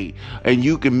halfway, and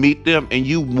you can meet them, and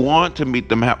you want to meet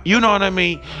them half. You know what I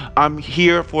mean? I'm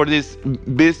here for this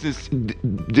business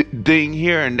thing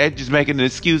here, and they're just making an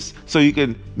excuse so you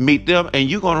can meet them, and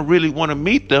you're gonna really want to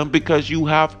meet them because you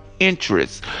have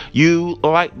interests. You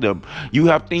like them. You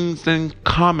have things in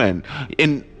common.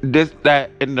 In this,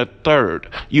 that, and the third.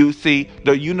 You see,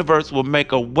 the universe will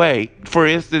make a way. For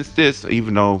instance, this,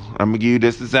 even though I'm gonna give you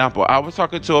this example, I was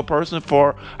talking to a person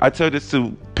I tell this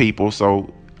to people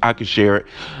so I can share it,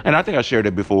 and I think I shared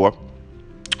it before.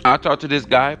 I talked to this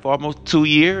guy for almost 2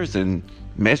 years and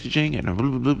messaging and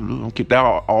I'll keep that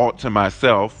all to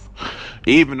myself,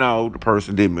 even though the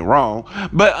person did me wrong.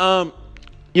 But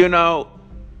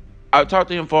I talked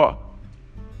to him for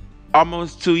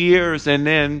almost 2 years, and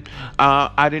then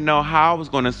I didn't know how I was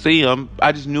going to see him.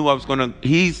 I just knew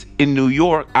he's in New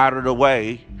York, out of the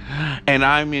way, and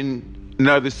I'm in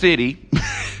another city.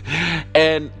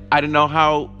 And I didn't know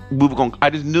how I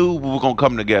just knew we were going to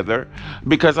come together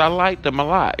because I liked him a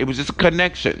lot. It was just a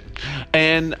connection.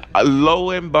 And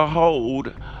lo and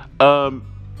behold, a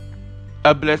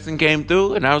blessing came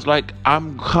through, and I was like,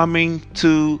 I'm coming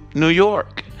to New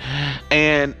York.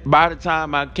 And by the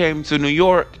time I came to New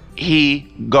York,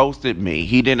 he ghosted me.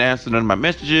 He didn't answer none of my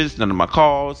messages, none of my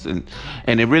calls, and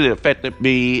it really affected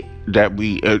me that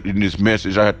in this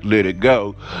message I had to let it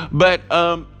go. But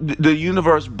the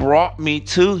universe brought me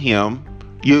to him,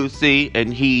 you see,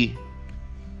 and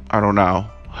I don't know,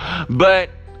 but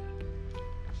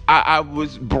I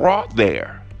was brought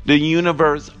there. The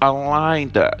universe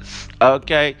aligned us,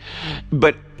 okay?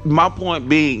 But my point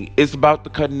being, it's about the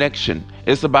connection.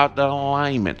 It's about the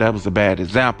alignment. That was a bad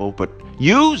example, but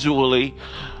usually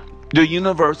The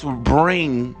universe will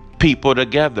bring people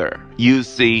together. You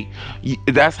see,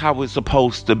 that's how it's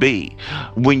supposed to be.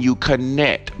 When you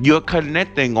connect, you're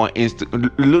connecting on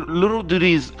Instagram. Little do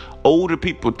these older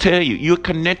people tell you, you're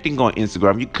connecting on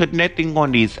Instagram. You're connecting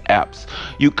on these apps.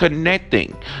 You're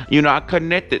connecting. I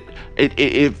connected.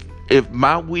 If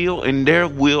my will and their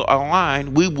will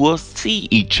align, we will see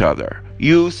each other.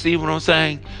 You see what I'm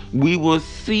saying? We will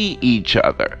see each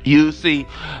other. You see,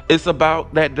 it's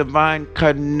about that divine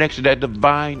connection, that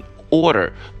divine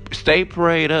order. Stay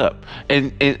prayed up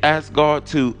and ask God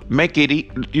to make it.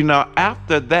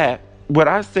 After that, what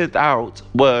I sent out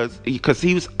was because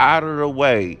he was out of the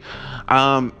way.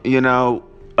 Um, you know,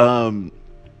 um,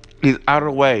 he's out of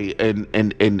the way, and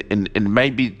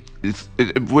maybe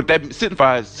what that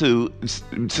signifies to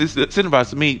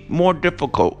me more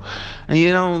difficult. And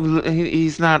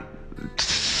he's not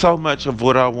so much of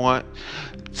what I want.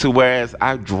 To whereas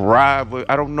I drive,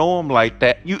 I don't know him like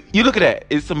that. You look at that.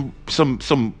 It's some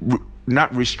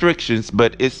not restrictions,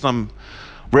 but it's some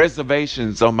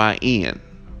reservations on my end.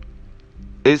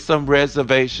 It's some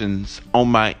reservations on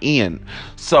my end.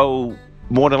 So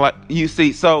more than like you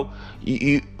see. So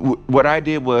what I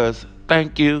did was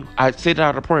thank you. I sent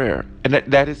out a prayer, and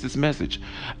that is this message.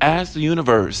 Ask the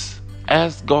universe,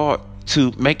 ask God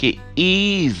to make it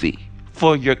easy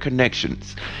for your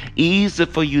connections, easy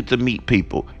for you to meet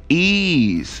people.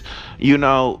 It's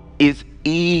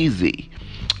easy.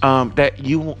 That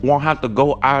you won't have to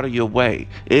go out of your way.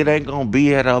 It ain't gonna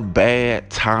be at a bad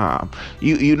time.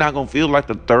 You're not gonna feel like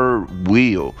the third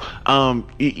wheel.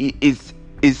 It's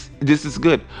this is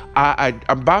good. I'm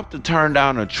about to turn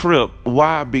down a trip.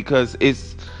 Why? Because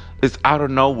it's out of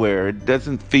nowhere. It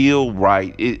doesn't feel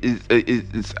right.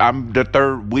 It's I'm the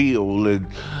third wheel, and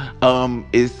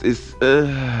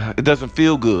it doesn't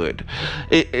feel good.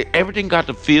 Everything got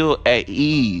to feel at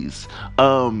ease.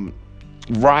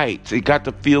 Right. It got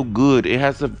to feel good. It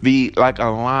has to be like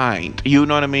aligned. You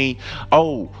know what I mean?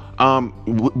 Oh,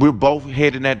 we're both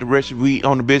heading that direction. We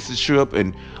on a business trip,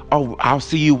 and oh, I'll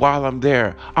see you while I'm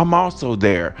there. I'm also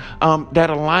there. That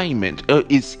alignment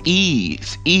is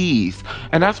ease,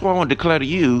 and that's what I want to declare to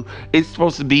you. It's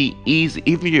supposed to be easy.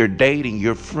 Even your dating,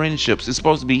 your friendships, it's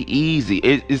supposed to be easy.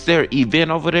 Is there an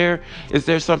event over there? Is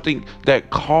there something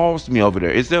that calls me over there?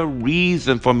 Is there a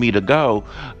reason for me to go?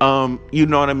 You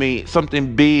know what I mean?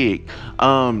 Something big.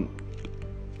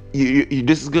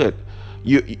 This is good.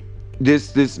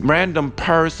 This random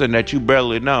person that you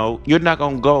barely know, you're not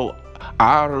gonna go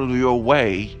out of your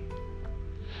way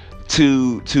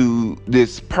to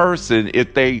this person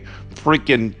if they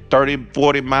freaking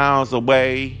 30-40 miles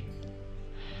away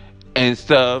and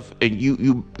stuff, and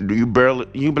you barely,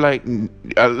 you be like,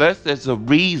 unless there's a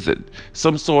reason,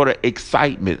 some sort of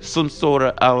excitement, some sort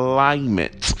of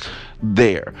alignment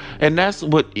there. And that's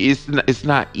what it's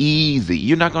not easy.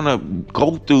 You're not gonna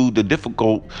go through the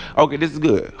difficult. Okay, this is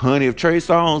good, honey. If Trey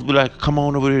Songz be like, come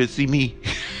on over there to see me,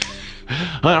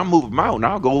 honey, I'm moving mountain,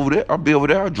 I'll go over there, I'll be over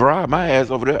there, I'll drive my ass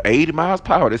over there 80 miles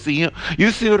per hour to see him.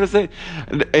 You see what I'm saying?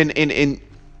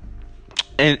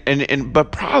 And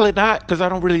but probably not, because I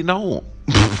don't really know him.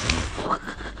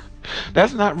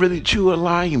 That's not really true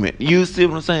alignment. You see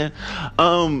what I'm saying?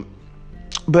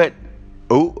 But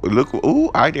oh, look, oh,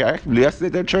 I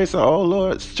said that Trey Songz. Oh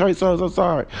Lord, Trey Songz, I'm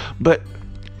sorry. But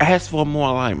ask for more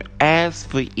alignment. Ask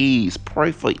for ease.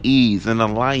 Pray for ease and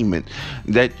alignment,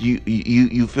 that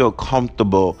you feel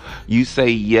comfortable. You say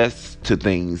yes to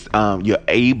things. You're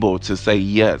able to say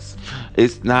yes.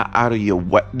 It's not out of your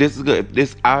way. This is good. If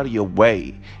it's out of your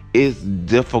way, it's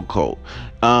difficult.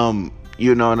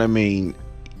 You know what I mean?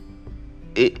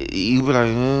 You be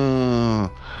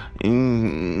like,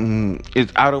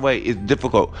 it's out of the way. It's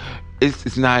difficult.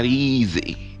 It's not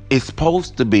easy. It's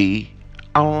supposed to be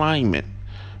alignment.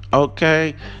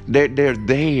 Okay, they're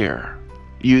there.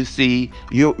 You see,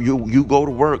 you go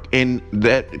to work and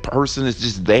that person is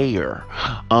just there.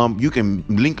 You can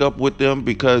link up with them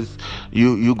because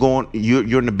you're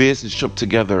in the business trip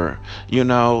together.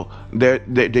 They're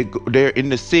in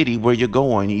the city where you're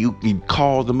going. You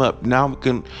call them up now.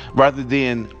 Rather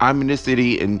than I'm in this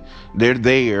city and they're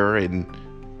there and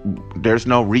there's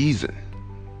no reason.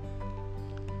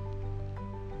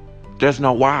 There's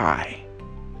no why.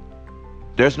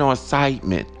 There's no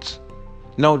excitement.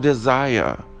 No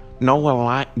desire,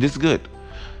 no this is good,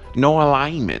 no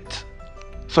alignment.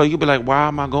 So you'll be like, why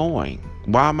am I going?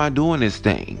 Why am I doing this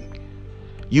thing?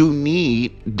 You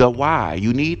need the why.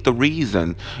 You need the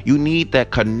reason. You need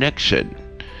that connection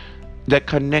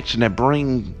that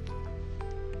brings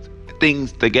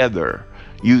things together,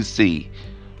 you see.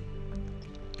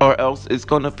 Or else it's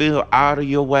going to feel out of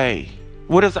your way.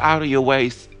 What does out of your way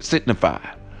signify?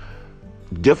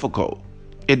 difficult.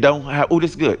 It don't have. Oh,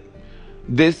 this good.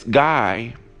 This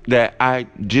guy that I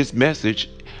just messaged,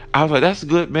 I was like, that's a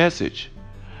good message.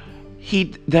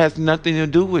 He has nothing to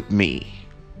do with me.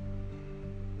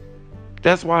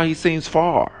 That's why he seems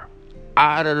far,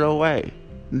 out of the way,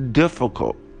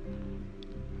 difficult.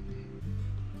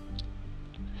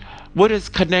 What is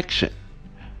connection?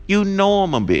 You know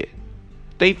them a bit.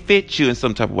 They fit you in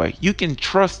some type of way. You can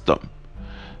trust them.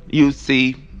 You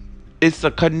see, it's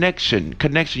a connection.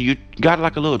 Connection. You got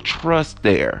like a little trust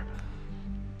there.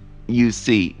 You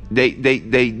see,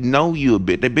 they know you a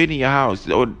bit. They've been in your house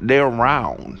or they're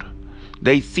around.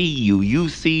 They see you. You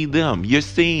see them. You're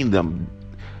seeing them.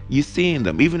 You're seeing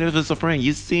them. Even if it's a friend,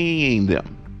 you're seeing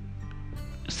them.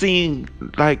 Seeing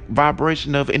like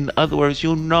vibration of, in other words,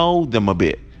 you know them a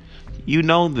bit. You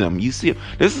know them. You see him.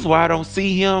 This is why I don't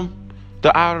see him,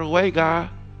 the out of the way guy,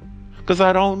 because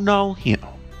I don't know him.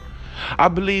 I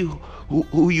believe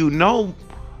who you know,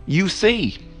 you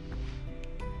see.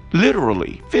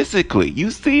 Literally, physically,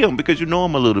 you see him because you know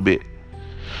him a little bit.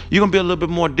 You're going to be a little bit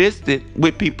more distant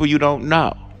with people you don't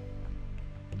know.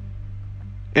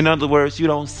 In other words, you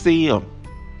don't see them.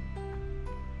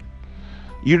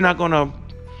 You're not going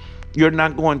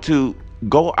to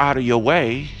go out of your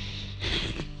way.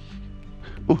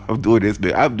 I'm doing this,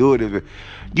 man. I'm doing this.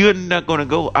 You're not going to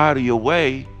go out of your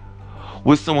way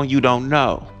with someone you don't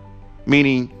know.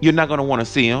 Meaning, you're not going to want to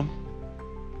see them.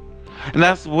 And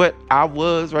that's what I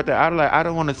was right there. I was like, I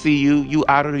don't want to see you. You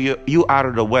out of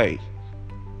the way.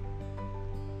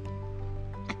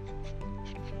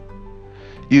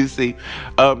 You see,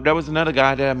 there was another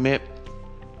guy that I met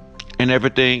and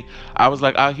everything. I was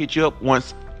like, I'll hit you up when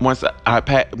I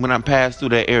pass through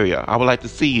that area. I would like to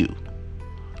see you.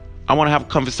 I want to have a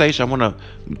conversation. I want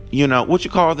to, what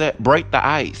you call that? Break the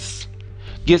ice.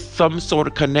 Get some sort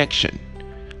of connection.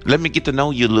 Let me get to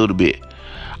know you a little bit.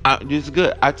 This is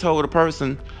good. I told the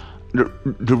person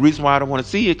the reason why I don't want to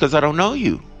see you because I don't know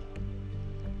you.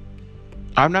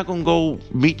 I'm not going to go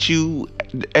meet you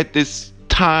at this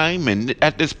time and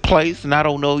at this place and I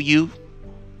don't know you.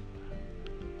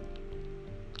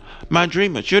 My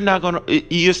dreamers,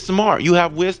 you're smart. You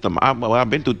have wisdom. I've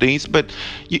been through things, but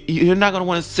you're not going to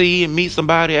want to see and meet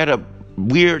somebody at a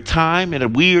weird time in a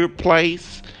weird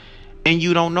place and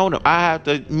you don't know them. I have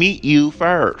to meet you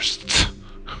first.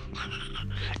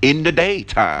 In the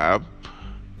daytime.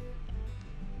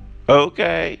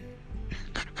 Okay.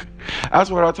 That's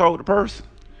what I told the person.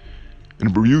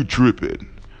 And bro, you tripping.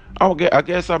 I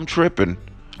guess I'm tripping.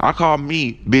 I call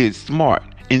me being smart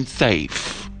and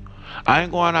safe. I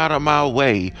ain't going out of my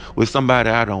way with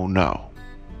somebody I don't know.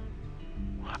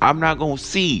 I'm not going to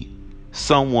see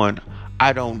someone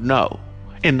I don't know.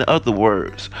 In other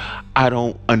words, I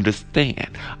don't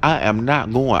understand. I am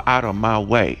not going out of my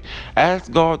way.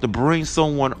 Ask God to bring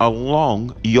someone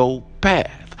along your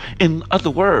path. In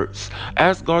other words,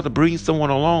 ask God to bring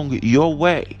someone along your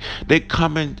way. They're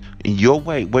coming your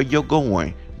way, where you're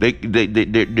going. They're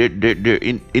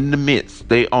in the midst.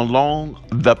 They along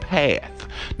the path,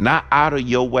 not out of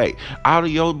your way. Out of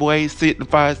your way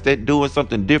signifies that doing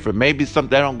something different. Maybe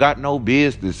something that don't got no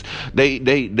business.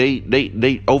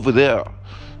 They over there.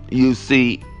 You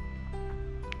see,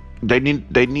 they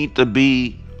need to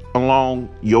be along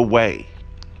your way.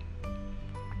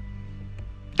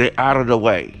 They're out of the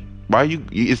way. Why you?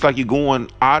 It's like you're going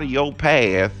out of your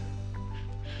path.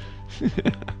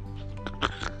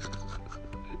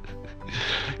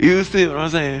 You see what I'm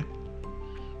saying?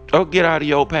 Don't get out of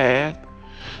your path.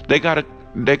 They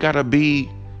gotta be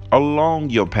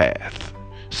along your path.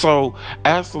 So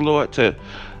ask the Lord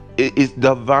it's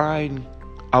divine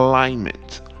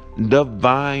alignment,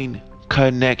 divine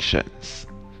connections.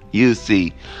 You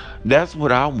see, that's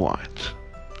what I want.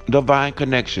 Divine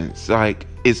connections. Like,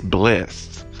 it's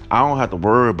blessed. I don't have to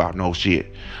worry about no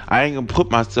shit. I ain't gonna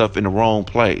put myself in the wrong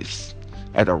place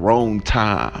at the wrong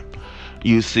time.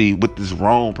 You see, with this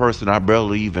wrong person I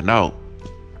barely even know.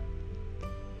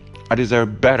 I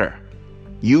deserve better.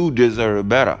 You deserve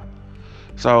better.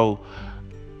 So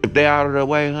if they out of the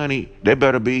way, honey, they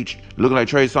better be looking like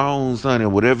Trey Songz, honey,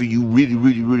 whatever you really,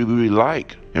 really, really, really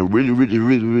like and really, really,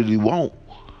 really, really want.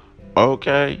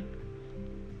 Okay?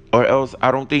 Or else I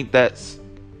don't think that's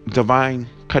divine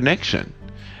connection.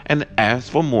 And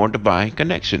ask for more divine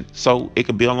connection. So it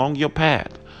could be along your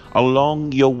path,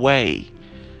 along your way.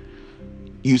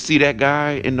 You see that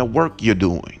guy in the work you're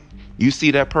doing. You see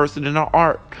that person in the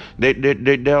art.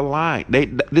 They're aligned.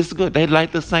 This is good. They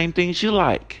like the same things you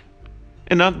like.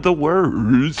 In other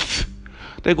words,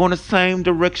 they're going the same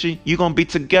direction. You're going to be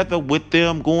together with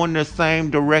them going the same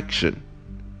direction.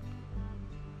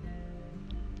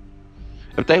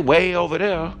 If they way over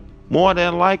there, more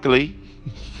than likely,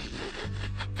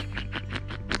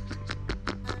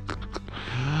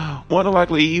 More than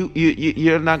likely,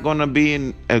 you're not going to be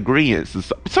in agreement.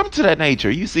 Something to that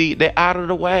nature. You see, they're out of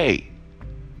the way.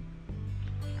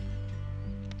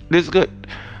 This is good.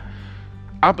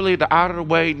 I believe the out of the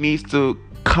way needs to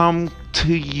come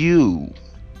to you.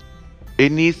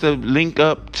 It needs to link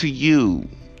up to you.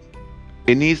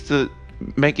 It needs to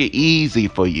make it easy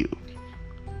for you.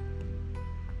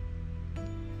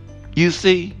 You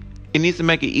see, it needs to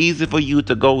make it easy for you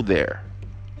to go there.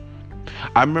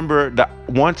 I remember the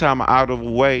one time out of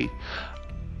the way,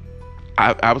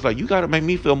 I was like, you got to make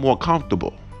me feel more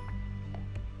comfortable.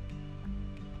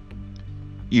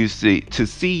 You see, to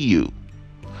see you.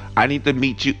 I need to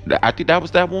meet you. I think that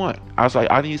was that one. I was like,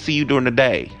 I need to see you during the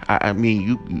day. I mean,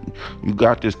 you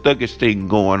got this thuggish thing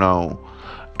going on,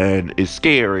 and it's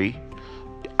scary.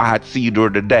 I'd see you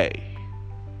during the day.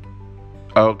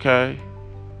 Okay?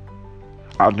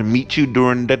 I'll meet you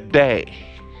during the day.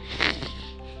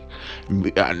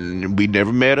 We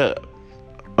never met up.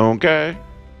 Okay?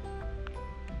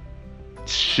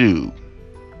 Shoot.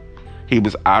 He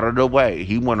was out of the way.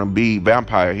 He want to be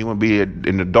vampire. He want to be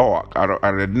in the dark. I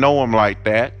didn't know him like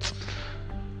that.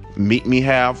 Meet me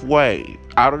halfway.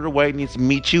 Out of the way needs to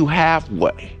meet you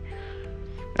halfway.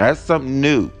 That's something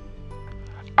new.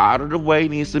 Out of the way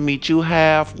needs to meet you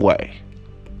halfway.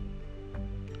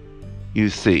 You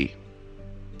see.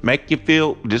 Make you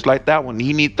feel just like that one.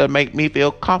 He needs to make me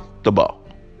feel comfortable.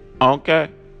 Okay?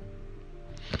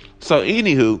 So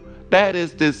anywho, that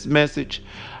is this message.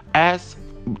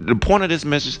 The point of this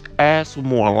message, ask for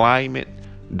more alignment,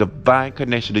 divine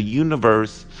connection. The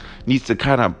universe needs to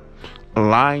kind of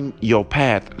align your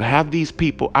path. Have these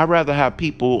people, I'd rather have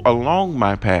people along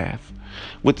my path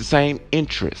with the same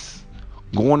interests,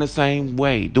 going the same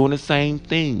way, doing the same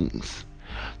things,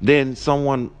 than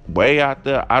someone way out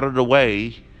there, out of the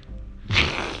way.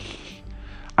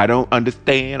 I don't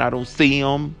understand. I don't see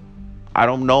them. I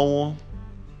don't know them.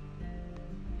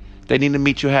 They need to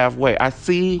meet you halfway. I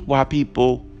see why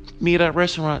people meet at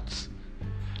restaurants,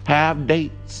 have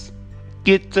dates,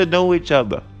 get to know each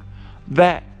other.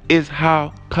 That is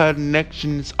how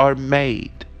connections are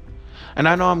made. And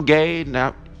I know I'm gay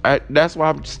now. That's why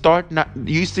I'm starting.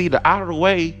 You see, the out of the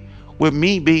way with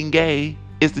me being gay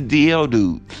is the DL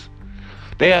dudes.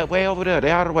 They are way over there.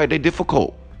 They out of the way. They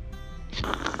difficult.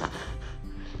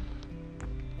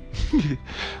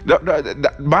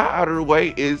 My out of the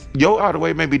way is your out of the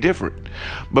way may be different,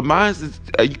 but mine is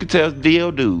you can tell it's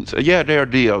DL dudes. Yeah, they're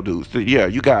DL dudes. Yeah,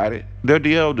 you got it. They're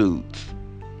DL dudes.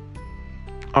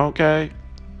 Okay.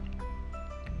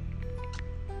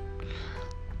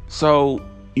 So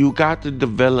you got to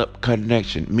develop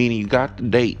connection, meaning you got to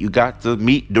date, you got to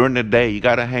meet during the day, you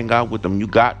got to hang out with them, you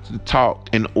got to talk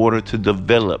in order to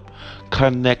develop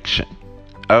connection.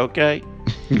 Okay.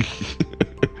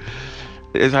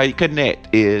 Is how you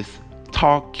connect, is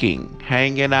talking,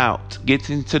 hanging out,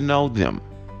 getting to know them.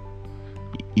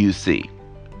 You see.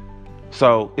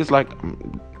 So it's like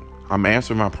I'm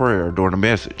answering my prayer during the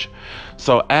message.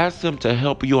 So ask them to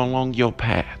help you along your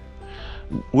path.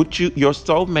 Your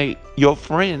soulmate, your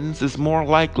friends is more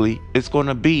likely it's going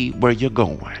to be where you're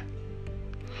going.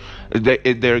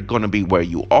 They're going to be where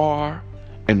you are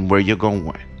and where you're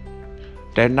going.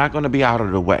 They're not going to be out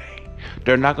of the way.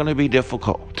 They're not going to be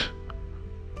difficult.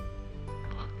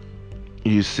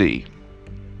 You see,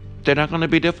 they're not going to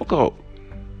be difficult.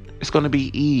 It's going to be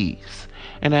ease.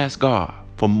 And ask God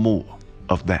for more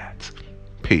of that.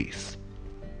 Peace.